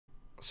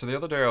So the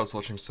other day I was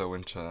watching So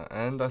Winter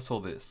and I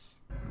saw this.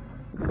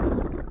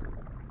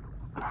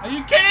 Are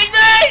you kidding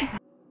me?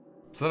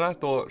 So then I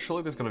thought,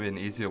 surely there's going to be an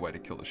easier way to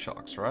kill the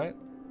sharks, right?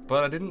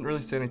 But I didn't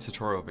really see any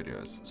tutorial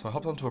videos, so I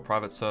hopped onto a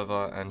private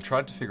server and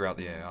tried to figure out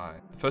the AI.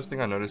 The first thing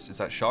I noticed is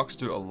that sharks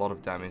do a lot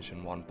of damage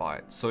in one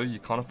bite, so you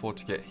can't afford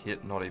to get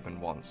hit not even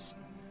once.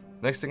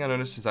 Next thing I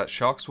noticed is that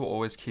sharks will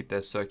always keep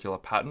their circular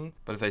pattern,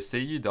 but if they see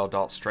you, they'll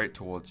dart straight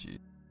towards you.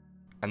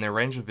 And their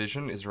range of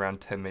vision is around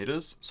 10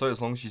 meters, so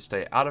as long as you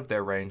stay out of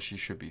their range, you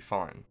should be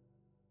fine.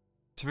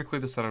 Typically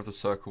the center of the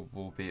circle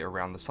will be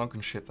around the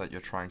sunken ship that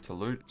you're trying to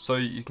loot, so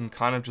you can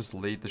kind of just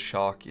lead the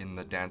shark in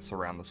the dance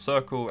around the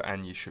circle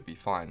and you should be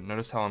fine.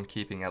 Notice how I'm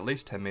keeping at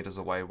least 10 meters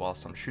away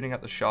whilst I'm shooting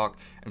at the shark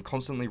and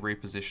constantly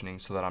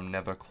repositioning so that I'm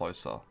never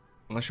closer.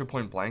 Unless you're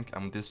point blank,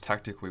 and with this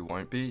tactic we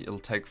won't be, it'll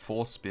take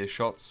 4 spear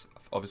shots,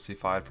 obviously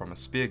fired from a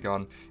spear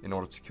gun, in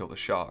order to kill the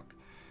shark.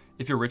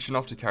 If you're rich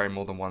enough to carry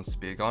more than one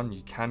spear gun,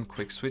 you can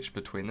quick switch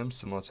between them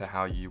similar to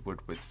how you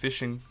would with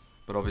fishing,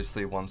 but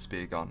obviously one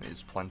spear gun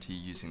is plenty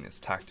using this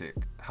tactic.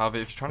 However,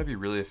 if you're trying to be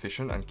really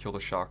efficient and kill the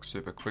shark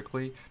super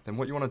quickly, then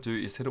what you want to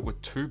do is hit it with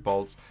 2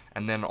 bolts,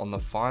 and then on the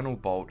final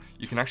bolt,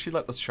 you can actually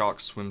let the shark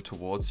swim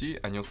towards you,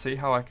 and you'll see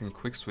how I can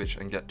quick switch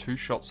and get 2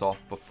 shots off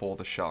before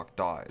the shark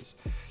dies.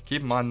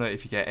 Keep in mind though,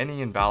 if you get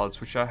any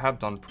invalids, which I have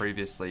done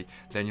previously,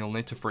 then you'll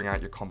need to bring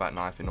out your combat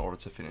knife in order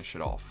to finish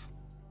it off.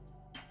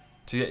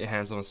 To get your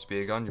hands on a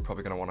spear gun, you're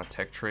probably going to want to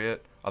tech tree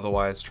it,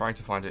 otherwise trying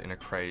to find it in a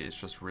crate is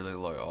just really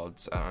low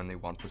odds at only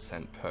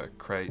 1% per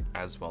crate,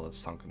 as well as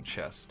sunken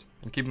chest.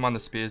 And keep in mind the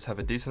spears have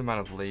a decent amount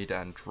of lead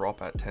and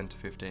drop at 10 to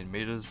 15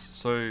 meters,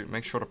 so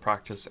make sure to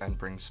practice and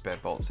bring spare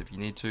bolts if you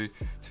need to.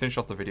 To finish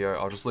off the video,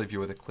 I'll just leave you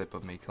with a clip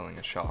of me killing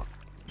a shark.